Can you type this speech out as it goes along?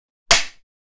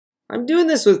I'm doing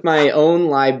this with my own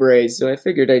libraries, so I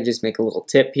figured I'd just make a little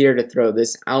tip here to throw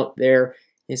this out there,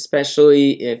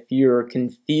 especially if you're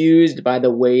confused by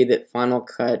the way that Final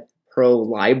Cut Pro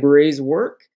libraries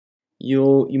work.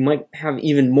 You might have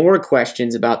even more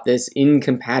questions about this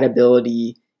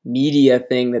incompatibility media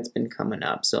thing that's been coming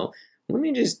up. So let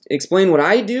me just explain what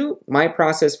I do, my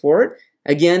process for it.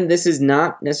 Again, this is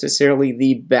not necessarily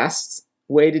the best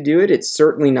way to do it. It's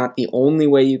certainly not the only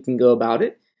way you can go about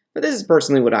it. But this is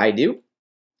personally what I do.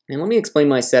 And let me explain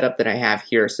my setup that I have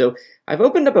here. So I've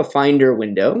opened up a Finder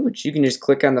window, which you can just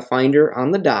click on the Finder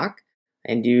on the dock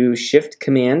and do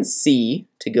Shift-Command-C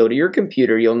to go to your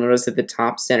computer. You'll notice at the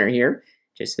top center here,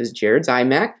 it just says Jared's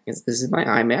iMac, because this is my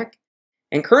iMac.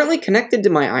 And currently connected to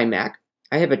my iMac,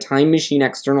 I have a Time Machine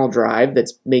external drive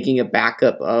that's making a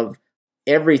backup of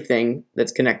everything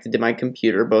that's connected to my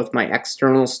computer, both my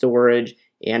external storage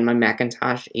and my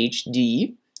Macintosh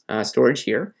HD storage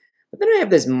here. But then I have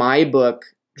this MyBook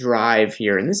drive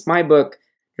here, and this MyBook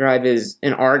drive is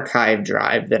an archive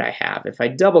drive that I have. If I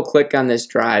double click on this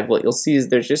drive, what you'll see is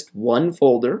there's just one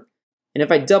folder, and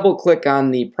if I double click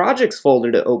on the projects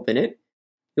folder to open it,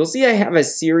 you'll see I have a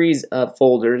series of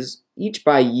folders, each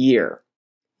by year.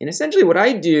 And essentially what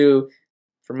I do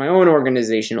for my own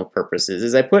organizational purposes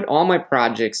is I put all my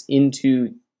projects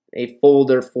into a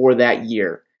folder for that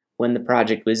year when the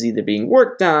project was either being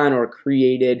worked on or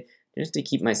created, just to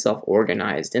keep myself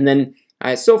organized. And then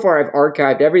so far I've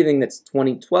archived everything that's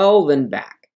 2012 and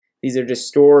back. These are just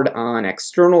stored on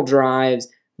external drives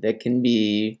that can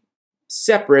be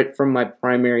separate from my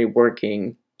primary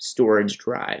working storage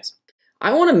drives.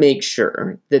 I want to make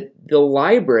sure that the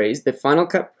libraries, the Final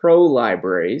Cut Pro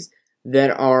libraries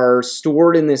that are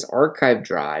stored in this archive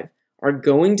drive are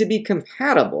going to be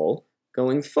compatible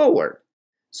going forward.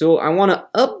 So I want to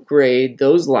upgrade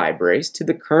those libraries to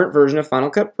the current version of Final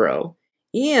Cut Pro,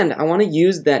 and I want to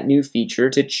use that new feature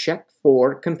to check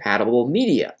for compatible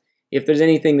media. If there's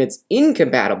anything that's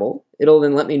incompatible, it'll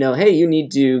then let me know, hey, you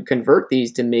need to convert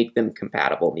these to make them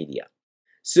compatible media.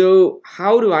 So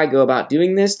how do I go about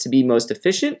doing this to be most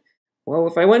efficient? Well,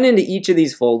 if I went into each of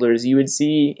these folders, you would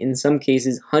see in some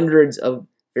cases hundreds of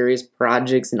various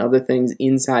projects and other things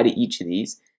inside of each of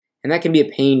these, and that can be a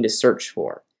pain to search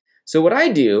for. So what I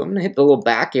do, I'm going to hit the little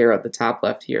back arrow at the top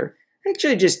left here.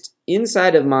 Actually, just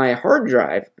inside of my hard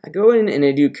drive, I go in and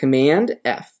I do Command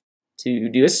F to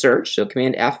do a search. So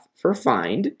Command F for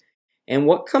find. And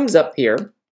what comes up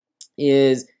here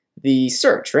is the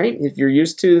search, right? If you're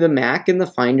used to the Mac and the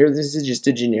Finder, this is just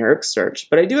a generic search.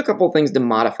 But I do a couple things to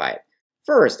modify it.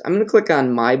 First, I'm going to click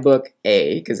on MyBook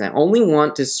A because I only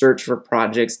want to search for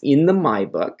projects in the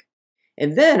MyBook.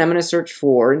 And then I'm going to search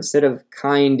for, instead of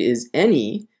kind is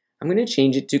any, I'm going to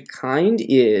change it to kind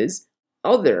is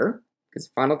other,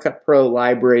 because Final Cut Pro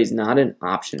library is not an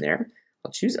option there.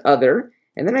 I'll choose other,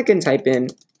 and then I can type in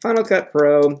Final Cut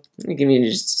Pro. I can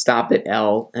just stop at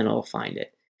L, and it'll find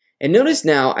it. And notice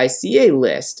now I see a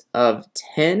list of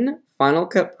 10 Final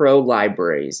Cut Pro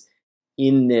libraries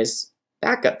in this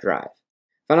backup drive.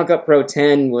 Final Cut Pro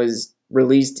 10 was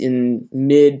released in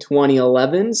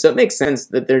mid-2011, so it makes sense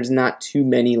that there's not too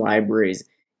many libraries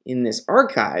in this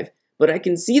archive. But I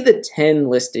can see the 10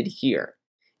 listed here.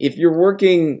 If you're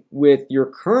working with your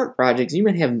current projects, you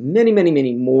might have many, many,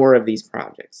 many more of these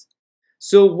projects.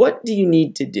 So what do you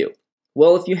need to do?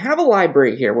 Well, if you have a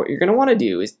library here, what you're going to want to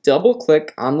do is double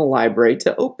click on the library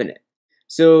to open it.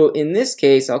 So in this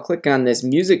case, I'll click on this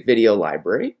music video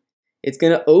library. It's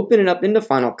going to open it up into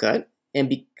Final Cut. And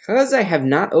because I have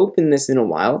not opened this in a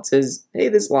while, it says, hey,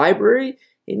 this library,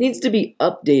 it needs to be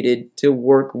updated to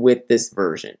work with this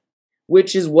version,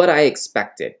 which is what I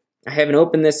expected. I haven't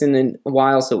opened this in a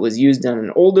while, so it was used on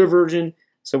an older version,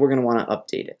 so we're going to want to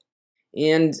update it.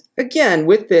 And again,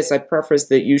 with this, I preface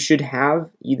that you should have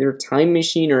either Time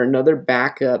Machine or another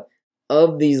backup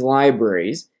of these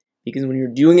libraries, because when you're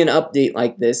doing an update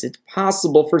like this, it's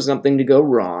possible for something to go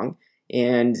wrong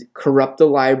and corrupt the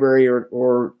library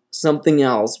or something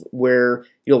else where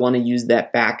you'll want to use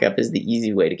that backup as the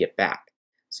easy way to get back.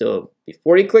 So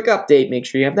before you click update, make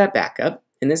sure you have that backup.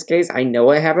 In this case, I know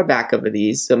I have a backup of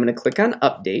these, so I'm going to click on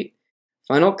Update.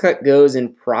 Final Cut goes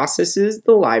and processes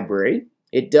the library.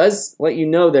 It does let you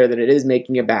know there that it is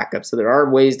making a backup, so there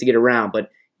are ways to get around, but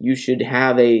you should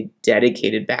have a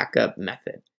dedicated backup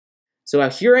method. So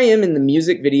here I am in the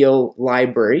music video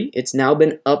library. It's now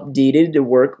been updated to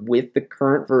work with the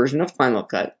current version of Final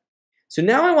Cut. So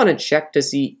now I want to check to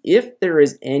see if there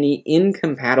is any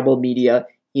incompatible media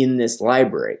in this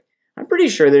library. I'm pretty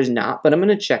sure there's not, but I'm going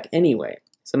to check anyway.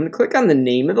 So I'm going to click on the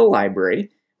name of the library,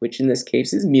 which in this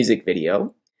case is music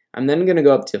video. I'm then going to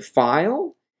go up to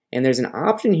File, and there's an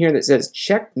option here that says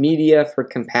check media for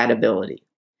compatibility.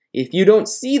 If you don't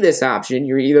see this option,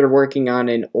 you're either working on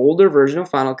an older version of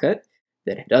Final Cut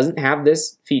that doesn't have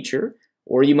this feature,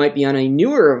 or you might be on a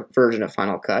newer version of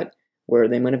Final Cut where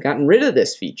they might have gotten rid of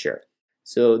this feature.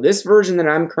 So this version that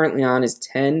I'm currently on is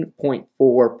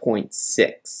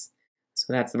 10.4.6.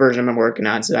 So that's the version I'm working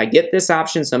on. So I get this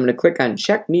option, so I'm going to click on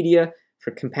Check Media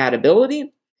for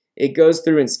Compatibility. It goes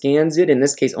through and scans it, in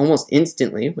this case almost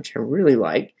instantly, which I really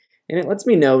like. And it lets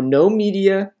me know no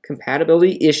media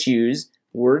compatibility issues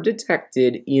were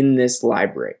detected in this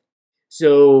library.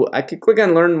 So I could click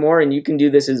on Learn More, and you can do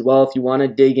this as well if you want to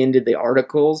dig into the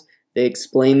articles. They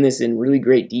explain this in really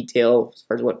great detail as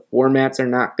far as what formats are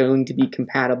not going to be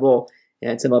compatible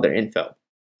and some other info.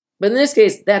 But in this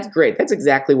case, that's great. That's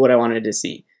exactly what I wanted to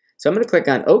see. So I'm going to click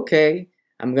on OK.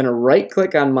 I'm going to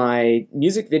right-click on my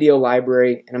music video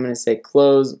library, and I'm going to say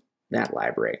Close that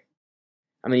library.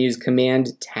 I'm going to use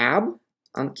Command Tab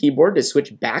on the keyboard to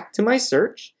switch back to my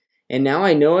search. And now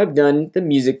I know I've done the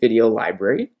music video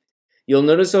library. You'll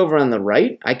notice over on the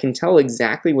right, I can tell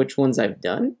exactly which ones I've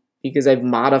done because I've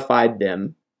modified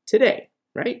them today,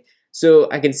 right? So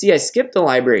I can see I skipped the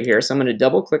library here, so I'm going to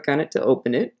double click on it to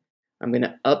open it. I'm going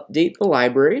to update the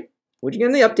library, which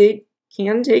again, the update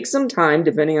can take some time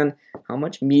depending on how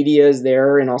much media is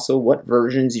there and also what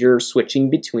versions you're switching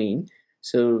between.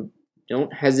 So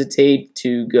don't hesitate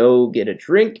to go get a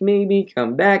drink maybe,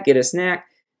 come back, get a snack,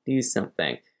 do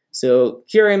something. So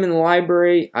here I am in the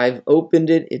library. I've opened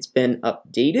it. It's been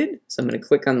updated. So I'm going to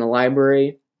click on the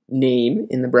library name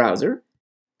in the browser,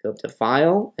 go up to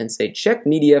File, and say Check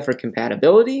Media for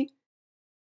Compatibility.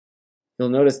 You'll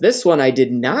notice this one I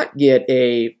did not get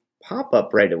a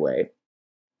pop-up right away.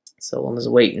 So we'll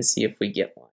just wait and see if we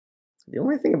get one. The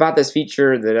only thing about this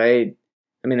feature that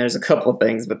I mean, there's a couple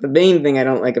things, but the main thing I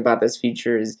don't like about this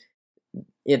feature is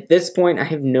at this point I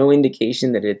have no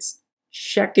indication that it's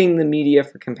checking the media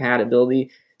for compatibility.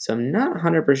 So I'm not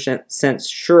 100%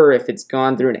 sure if it's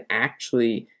gone through and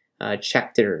actually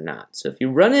checked it or not. So if you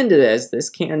run into this, this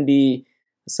can be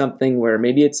something where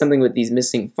maybe it's something with these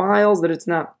missing files that it's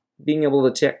not being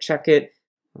able to check it.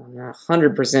 I'm not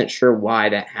 100% sure why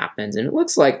that happens. And it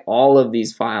looks like all of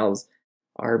these files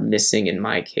are missing in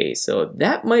my case. So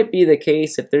that might be the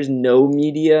case. If there's no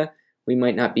media, we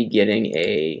might not be getting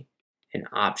an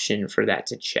option for that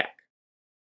to check.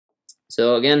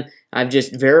 So again, I've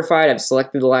just verified, I've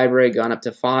selected the library, gone up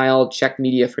to File, check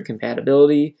Media for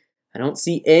Compatibility. I don't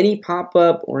see any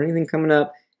pop-up or anything coming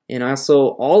up. And also,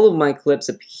 all of my clips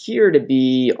appear to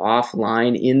be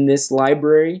offline in this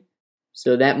library.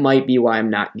 So that might be why I'm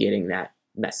not getting that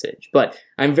message. But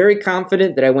I'm very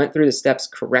confident that I went through the steps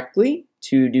correctly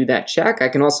to do that check. I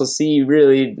can also see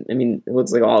really, I mean, it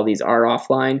looks like all of these are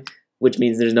offline, which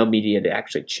means there's no media to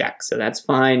actually check. So that's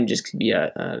fine, just could be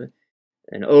an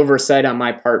oversight on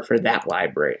my part for that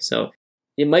library. So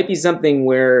it might be something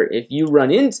where if you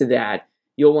run into that,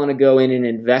 you'll want to go in and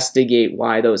investigate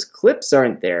why those clips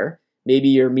aren't there. Maybe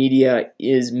your media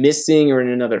is missing or in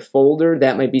another folder.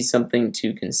 That might be something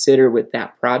to consider with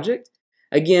that project.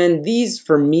 Again, these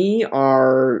for me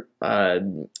are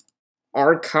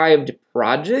archived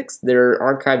projects. They're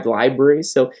archived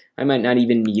libraries, so I might not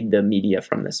even need the media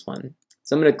from this one.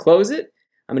 So I'm going to close it.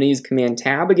 I'm going to use Command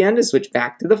Tab again to switch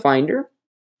back to the Finder.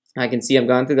 I can see I've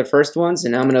gone through the first one, so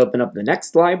now I'm going to open up the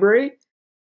next library.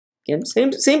 Again,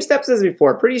 same steps as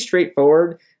before, pretty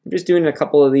straightforward. I'm just doing a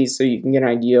couple of these so you can get an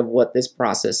idea of what this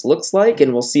process looks like,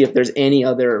 and we'll see if there's any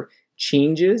other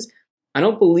changes. I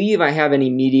don't believe I have any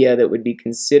media that would be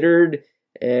considered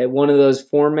one of those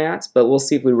formats, but we'll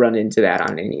see if we run into that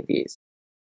on any of these.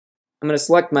 I'm going to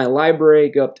select my library,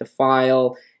 go up to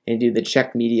File, and do the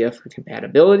Check Media for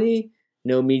Compatibility.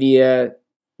 No media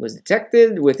was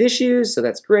detected with issues, so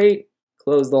that's great.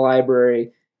 Close the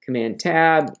library, Command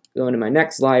Tab, go into my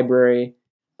next library,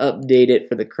 update it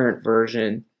for the current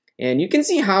version. And you can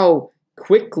see how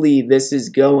quickly this is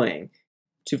going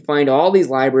to find all these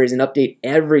libraries and update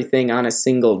everything on a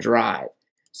single drive.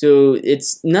 So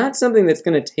it's not something that's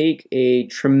going to take a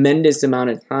tremendous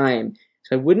amount of time.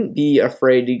 So I wouldn't be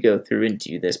afraid to go through and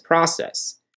do this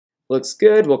process. Looks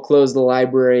good. We'll close the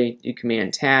library, do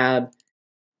Command Tab,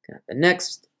 got the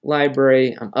next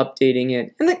library, I'm updating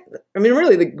it. And I mean,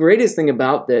 really the greatest thing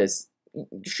about this,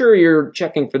 sure you're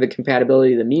checking for the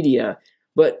compatibility of the media,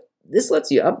 but this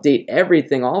lets you update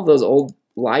everything, all of those old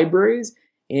libraries,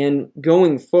 and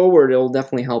going forward it'll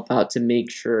definitely help out to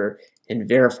make sure and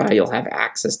verify you'll have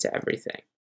access to everything.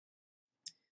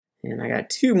 And I got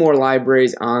two more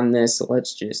libraries on this, so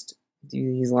let's just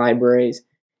do these libraries.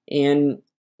 And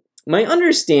my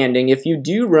understanding, if you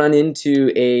do run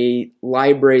into a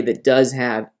library that does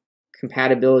have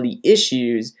compatibility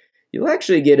issues, you'll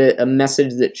actually get a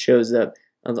message that shows up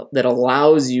that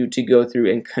allows you to go through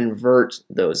and convert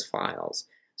those files.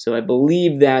 So I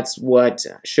believe that's what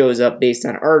shows up based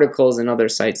on articles and other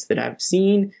sites that I've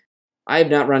seen. I have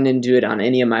not run into it on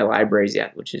any of my libraries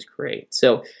yet, which is great.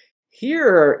 So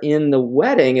here in the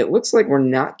wedding, it looks like we're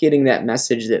not getting that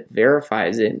message that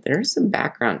verifies it. There's some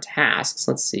background tasks.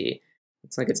 Let's see.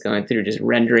 Looks like it's going through just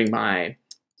rendering my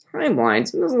timeline.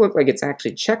 So it doesn't look like it's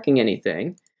actually checking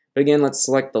anything. But again, let's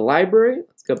select the library.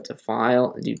 Let's go up to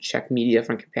File and do Check Media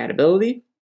for Compatibility.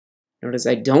 Notice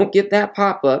I don't get that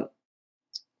pop-up.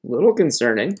 A little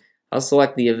concerning. I'll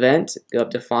select the event, go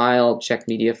up to File, Check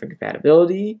Media for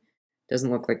Compatibility.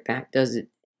 Doesn't look like that does it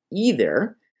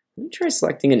either. Let me try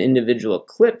selecting an individual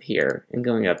clip here and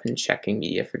going up and checking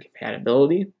media for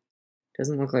compatibility.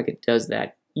 Doesn't look like it does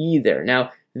that either.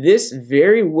 Now, this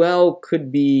very well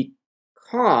could be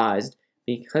caused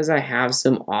because I have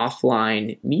some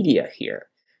offline media here.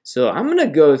 So I'm going to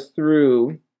go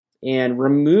through and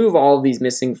remove all of these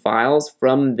missing files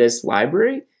from this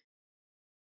library.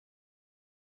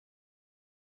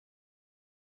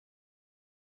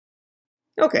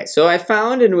 Okay, so I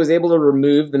found and was able to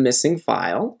remove the missing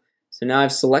file. So now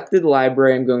I've selected the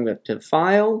library. I'm going up to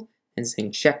File and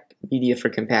saying Check Media for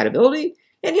Compatibility.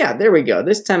 And yeah, there we go.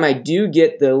 This time I do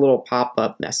get the little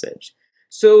pop-up message.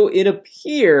 So it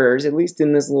appears, at least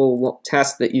in this little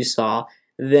test that you saw,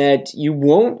 that you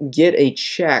won't get a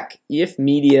check if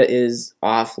media is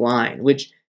offline,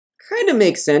 which kind of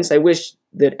makes sense. I wish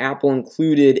that Apple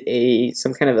included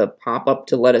some kind of a pop-up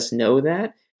to let us know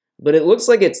that. But it looks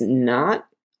like it's not,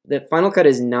 that Final Cut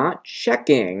is not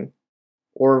checking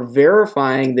or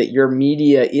verifying that your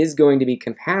media is going to be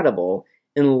compatible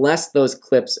unless those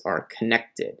clips are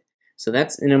connected. So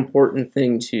that's an important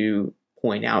thing to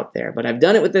point out there. But I've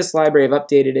done it with this library, I've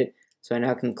updated it, so I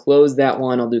now can close that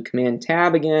one. I'll do Command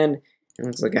Tab again. It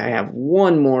looks like I have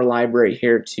one more library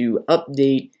here to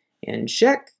update and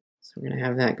check. So I'm gonna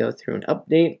have that go through and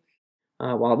update.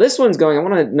 While this one's going, I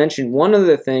want to mention one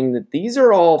other thing, that these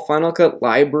are all Final Cut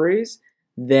libraries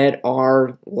that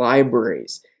are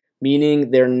libraries, meaning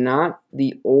they're not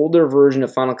the older version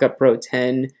of Final Cut Pro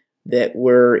 10 that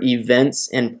were events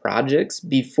and projects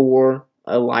before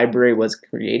a library was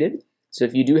created. So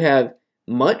if you do have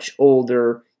much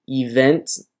older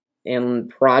events and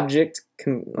project,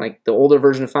 like the older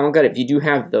version of Final Cut, if you do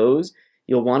have those,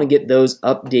 you'll want to get those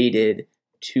updated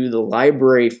to the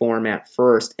library format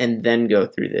first and then go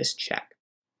through this check.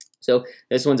 So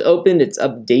this one's opened, it's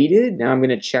updated. Now I'm going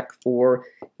to check for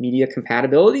media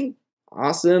compatibility.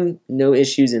 Awesome, no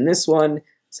issues in this one.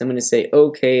 So I'm going to say,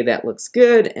 okay, that looks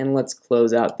good, and let's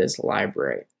close out this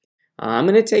library. I'm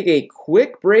going to take a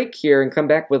quick break here and come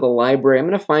back with a library. I'm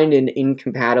going to find an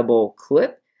incompatible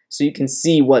clip so you can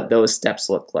see what those steps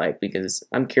look like, because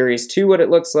I'm curious too what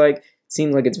it looks like.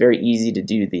 Seems like it's very easy to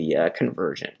do the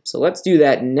conversion. So let's do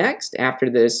that next after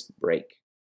this break.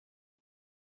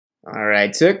 All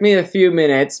right, took me a few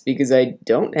minutes because I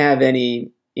don't have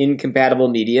any incompatible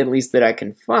media, at least that I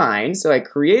can find. So I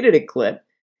created a clip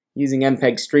using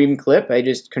MPEG Stream Clip. I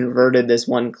just converted this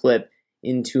one clip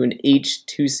into an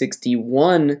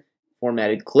H.261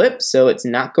 formatted clip, so it's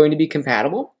not going to be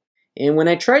compatible. And when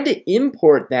I tried to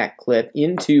import that clip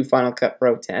into Final Cut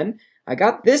Pro 10, I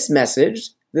got this message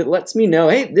that lets me know,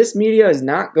 hey, this media is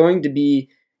not going to be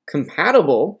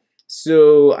compatible,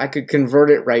 so I could convert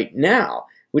it right now,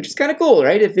 which is kind of cool,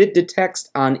 right? If it detects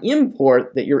on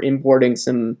import that you're importing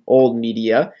some old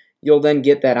media, you'll then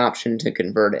get that option to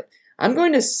convert it. I'm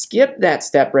going to skip that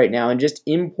step right now and just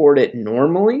import it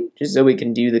normally, just so we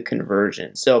can do the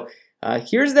conversion. So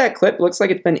here's that clip. Looks like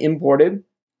it's been imported.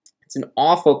 It's an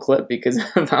awful clip because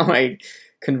of how I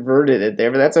converted it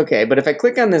there, but that's okay. But if I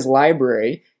click on this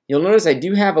library, you'll notice I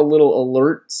do have a little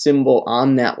alert symbol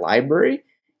on that library,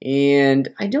 and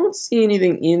I don't see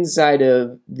anything inside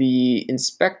of the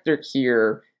inspector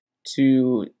here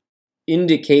to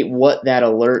indicate what that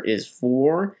alert is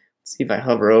for. Let's see if I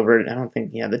hover over it. I don't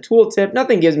think, yeah, the tooltip,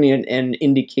 nothing gives me an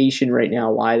indication right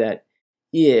now why that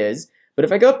is. But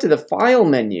if I go up to the File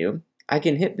menu, I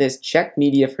can hit this Check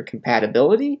Media for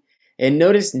Compatibility, and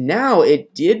notice now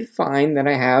it did find that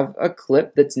I have a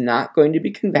clip that's not going to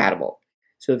be compatible.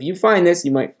 So if you find this,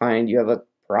 you might find you have a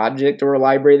project or a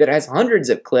library that has hundreds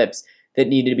of clips that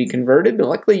need to be converted, but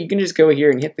luckily you can just go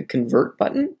here and hit the Convert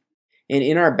button. And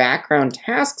in our background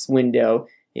tasks window,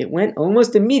 it went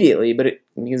almost immediately,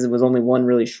 because it was only one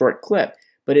really short clip.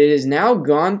 But it has now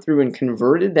gone through and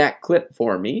converted that clip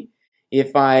for me.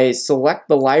 If I select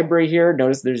the library here,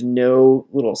 notice there's no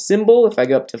little symbol. If I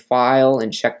go up to File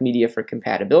and Check Media for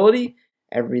Compatibility,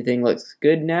 everything looks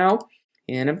good now.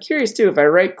 And I'm curious too, if I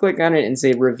right click on it and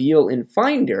say reveal in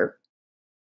Finder,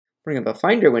 bring up a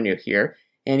Finder window here,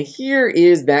 and here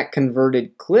is that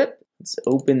converted clip. Let's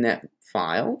open that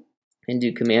file and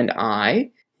do Command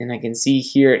I, and I can see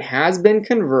here it has been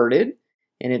converted,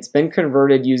 and it's been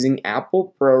converted using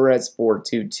Apple ProRes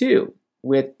 422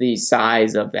 with the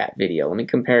size of that video. Let me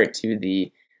compare it to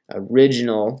the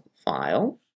original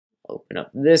file. Open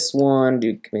up this one,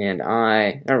 do Command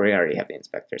I. Oh, we already have the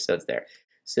inspector, so it's there.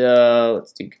 So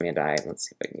let's do Command I. Let's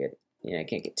see if I can get, yeah, I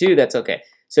can't get 2, that's okay.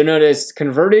 So notice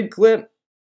converted clip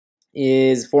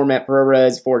is format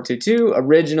ProRes 422.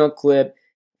 Original clip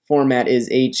format is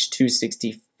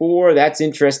H264. That's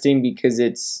interesting because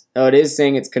it is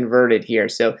saying it's converted here.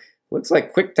 So looks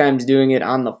like QuickTime's doing it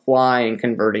on the fly and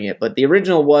converting it. But the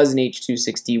original was an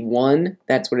H261.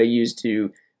 That's what I used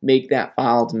to make that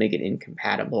file to make it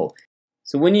incompatible.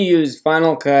 So when you use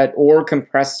Final Cut or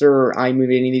Compressor or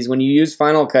iMovie, any of these, when you use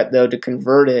Final Cut though to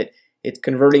convert it, it's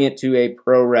converting it to a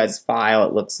ProRes file,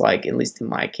 it looks like, at least in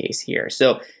my case here.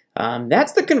 So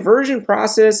that's the conversion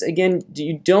process. Again,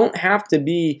 you don't have to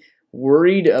be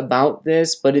worried about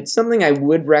this, but it's something I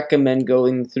would recommend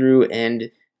going through and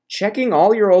checking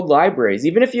all your old libraries.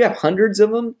 Even if you have hundreds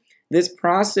of them, this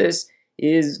process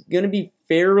is going to be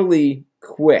fairly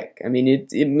quick. I mean,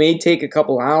 it may take a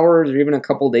couple hours or even a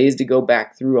couple days to go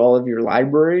back through all of your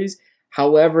libraries.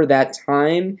 However, that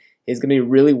time is going to be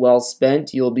really well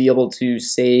spent. You'll be able to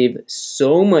save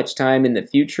so much time in the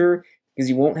future because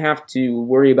you won't have to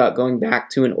worry about going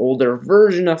back to an older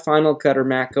version of Final Cut or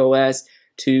Mac OS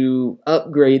to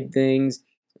upgrade things.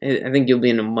 I think you'll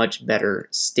be in a much better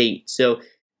state. So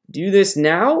do this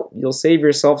now. You'll save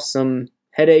yourself some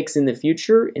headaches in the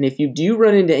future. And if you do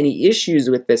run into any issues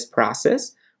with this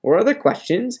process or other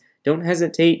questions, don't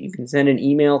hesitate. You can send an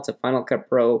email to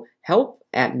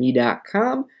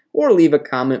finalcutprohelp@me.com or leave a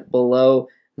comment below.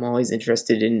 I'm always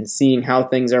interested in seeing how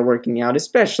things are working out,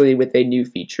 especially with a new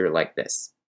feature like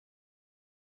this.